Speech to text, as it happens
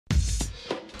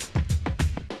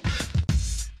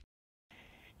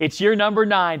It's year number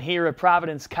 9 here at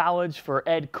Providence College for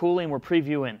Ed Cooley, and we're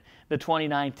previewing the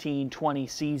 2019-20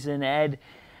 season. Ed,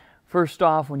 first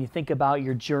off, when you think about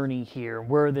your journey here,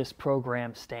 where this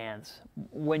program stands,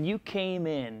 when you came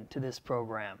in to this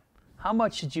program, how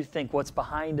much did you think what's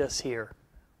behind us here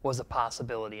was a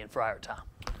possibility in Friartown?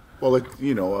 Well,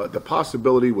 the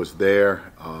possibility was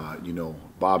there.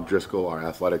 Bob Driscoll, our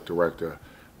athletic director,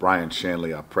 Brian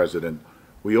Shanley, our president,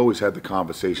 we always had the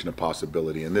conversation of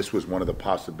possibility, and this was one of the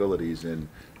possibilities, and,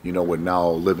 we're now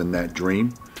living that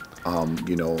dream.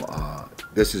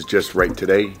 This is just right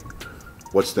today.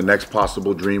 What's the next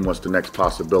possible dream? What's the next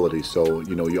possibility? So,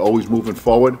 you're always moving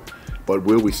forward, but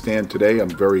where we stand today, I'm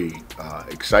very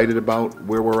excited about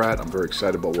where we're at. I'm very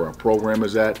excited about where our program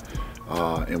is at,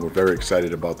 and we're very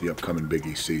excited about the upcoming Big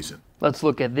East season. Let's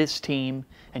look at this team,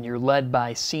 and you're led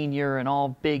by senior and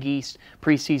all Big East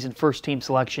preseason first-team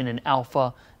selection in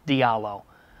Alpha Diallo.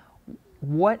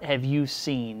 What have you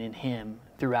seen in him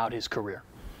throughout his career?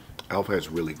 Alpha has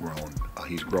really grown.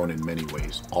 He's grown in many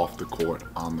ways, off the court,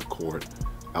 on the court.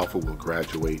 Alpha will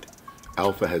graduate.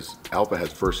 Alpha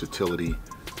has versatility,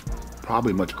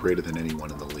 probably much greater than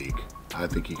anyone in the league. I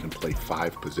think he can play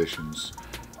 5 positions.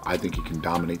 I think he can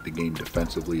dominate the game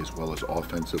defensively as well as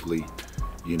offensively.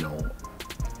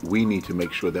 We need to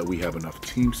make sure that we have enough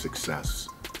team success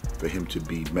for him to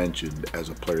be mentioned as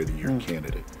a Player of the Year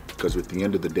candidate. Because at the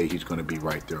end of the day, he's going to be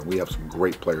right there. And we have some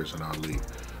great players in our league,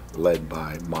 led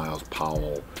by Miles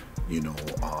Powell,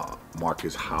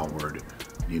 Marcus Howard.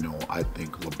 I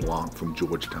think LeBlanc from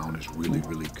Georgetown is really,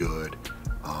 really good.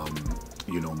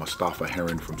 Mustafa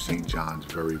Heron from St. John's,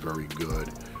 very, very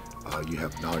good. You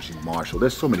have Najee Marshall.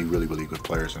 There's so many really, really good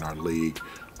players in our league.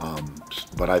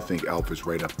 But I think Alpha's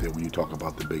right up there. When you talk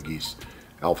about the Big East,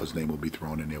 Alpha's name will be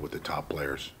thrown in there with the top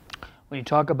players. When you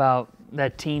talk about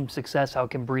that team success, how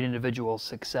it can breed individual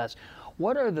success,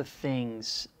 what are the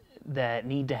things that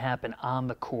need to happen on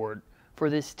the court for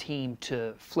this team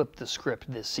to flip the script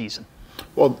this season?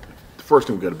 Well, the first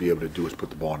thing we're going to be able to do is put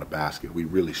the ball in the basket. We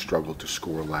really struggled to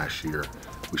score last year.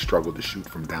 We struggled to shoot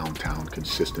from downtown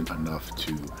consistent enough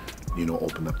to,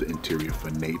 open up the interior for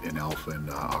Nate and Alpha and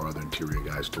our other interior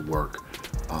guys to work.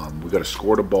 We got to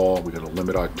score the ball. We got to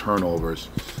limit our turnovers,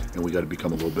 and we got to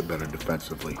become a little bit better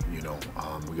defensively. We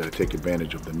got to take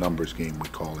advantage of the numbers game, we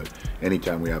call it.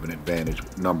 Anytime we have an advantage,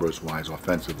 numbers-wise,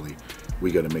 offensively,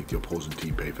 we got to make the opposing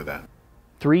team pay for that.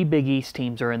 3 Big East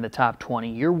teams are in the top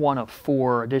 20. You're one of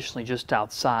 4, additionally just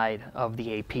outside of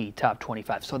the AP top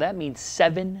 25. So that means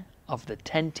 7 of the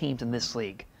 10 teams in this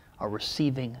league are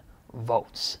receiving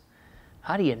votes.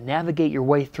 How do you navigate your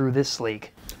way through this league?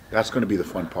 That's going to be the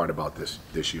fun part about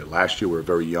this year. Last year we were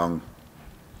very young.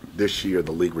 This year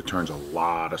the league returns a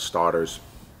lot of starters,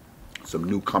 some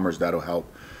newcomers that'll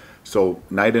help. So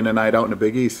night in and night out in the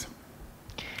Big East,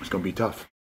 it's going to be tough.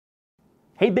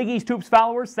 Hey Big East Hoops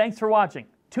followers, thanks for watching.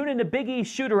 Tune in to Big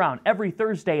East Shootaround every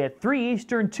Thursday at 3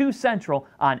 Eastern, 2 Central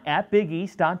on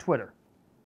 @BigEast on Twitter.